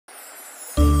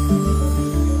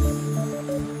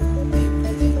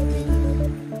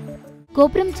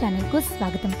గోపురం ఛానల్ కు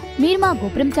స్వాగతం. మీరు మా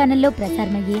గోపురం ఛానల్లో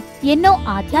ప్రసారమయ్యే ఎన్నో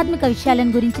ఆధ్యాత్మిక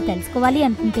విషయాలను గురించి తెలుసుకోవాలి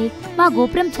అనుకుంటే మా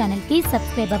గోపురం ఛానల్ కి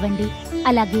సబ్స్క్రైబ్ అవ్వండి.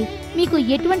 అలాగే మీకు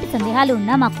ఎటువంటి సందేహాలు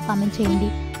ఉన్నా మాకు కామెంట్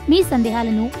చేయండి. మీ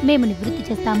సందేహాలను మేము నివృత్తి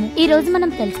చేస్తాము. ఈ రోజు మనం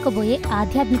తెలుసుకోబోయే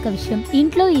ఆధ్యాత్మిక విషయం,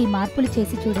 ఇంట్లో ఈ మార్పులు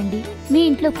చేసి చూడండి, మీ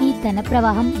ఇంట్లోకి ధన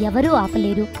ప్రవాహం ఎవరూ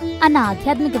ఆపలేరు అన్న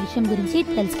ఆధ్యాత్మిక విషయం గురించి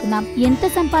తెలుసుకుందాం. ఎంత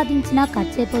సంపాదించినా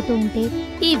ఖర్చయిపోతూ ఉంటే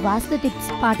ఈ వాస్తు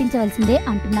టిప్స్ పాటించవలసిందే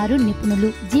అంటున్నారు నిపుణులు.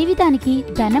 జీవితానికి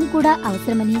ధనం కూడా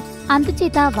అవసరమని,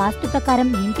 అందుచేత వాస్తు ప్రకారం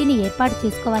ఇంటిని ఏర్పాటు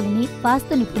చేసుకోవాలని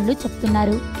వాస్తు నిపుణులు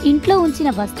చెప్తున్నారు. ఇంట్లో ఉంచిన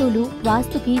వస్తువులు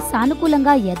వాస్తుకి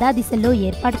సానుకూలంగా యథాదిశల్లో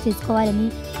ఏర్పాటు చేసుకోవాలని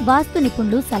వాస్తు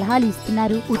నిపుణులు సలహాలు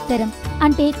ఇస్తున్నారు. ఉత్తరం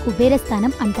అంటే కుబేర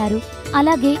స్థానం అంటారు.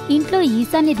 అలాగే ఇంట్లో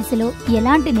ఈశాన్య దిశలో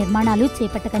ఎలాంటి నిర్మాణాలు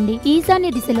చేపట్టకండి.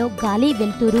 ఈశాన్య దిశలో గాలి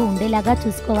వెలుతురు ఉండేలాగా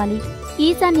చూసుకోవాలి.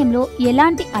 ఈశాన్యంలో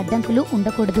ఎలాంటి అడ్డంకులు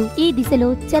ఉండకూడదు. ఈ దిశలో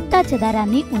చెత్తా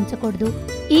చెదారాన్ని ఉంచకూడదు.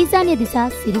 ఈశాన్య దిశ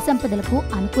సిరి సంపదలకు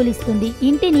అనుకూలిస్తుంది.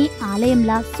 ఇంటిని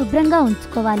ఆలయంలా శుభ్రంగా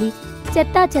ఉంచుకోవాలి.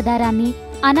 చెత్తా చెదారాన్ని,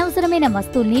 అనవసరమైన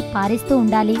వస్తువుల్ని పారేస్తూ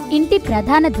ఉండాలి. ఇంటి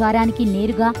ప్రధాన ద్వారానికి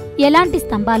నేరుగా ఎలాంటి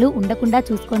స్తంభాలు ఉండకుండా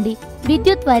చూసుకోండి.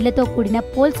 విద్యుత్ వైర్లతో కూడిన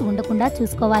పోల్స్ ఉండకుండా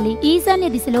చూసుకోవాలి. ఈశాన్య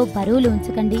దిశలో బరువులు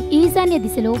ఉంచకండి. ఈశాన్య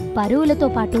దిశలో బరువులతో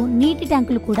పాటు నీటి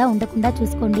ట్యాంకులు కూడా ఉండకుండా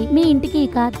చూసుకోండి. మీ ఇంటికి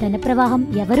ఇక ధన ప్రవాహం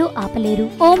ఎవరూ ఆపలేరు.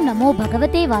 ఓం నమో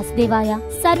భగవతే వాసుదేవాయ.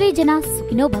 సర్వే జనా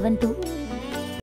సుఖినో భవంతు.